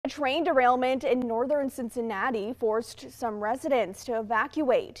train derailment in northern Cincinnati forced some residents to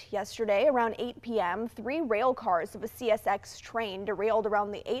evacuate. Yesterday, around 8 p.m., 3 rail cars of a CSX train derailed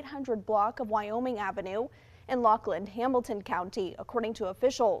around the 800 block of Wyoming Avenue in Lockland, Hamilton County, according to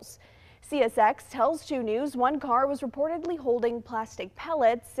officials. CSX tells 2 News one car was reportedly holding plastic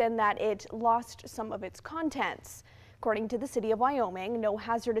pellets and that it lost some of its contents. According to the city of Wyoming, no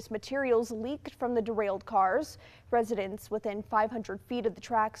hazardous materials leaked from the derailed cars. Residents within 500 feet of the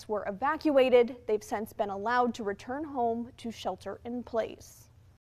tracks were evacuated. They've since been allowed to return home to shelter in place.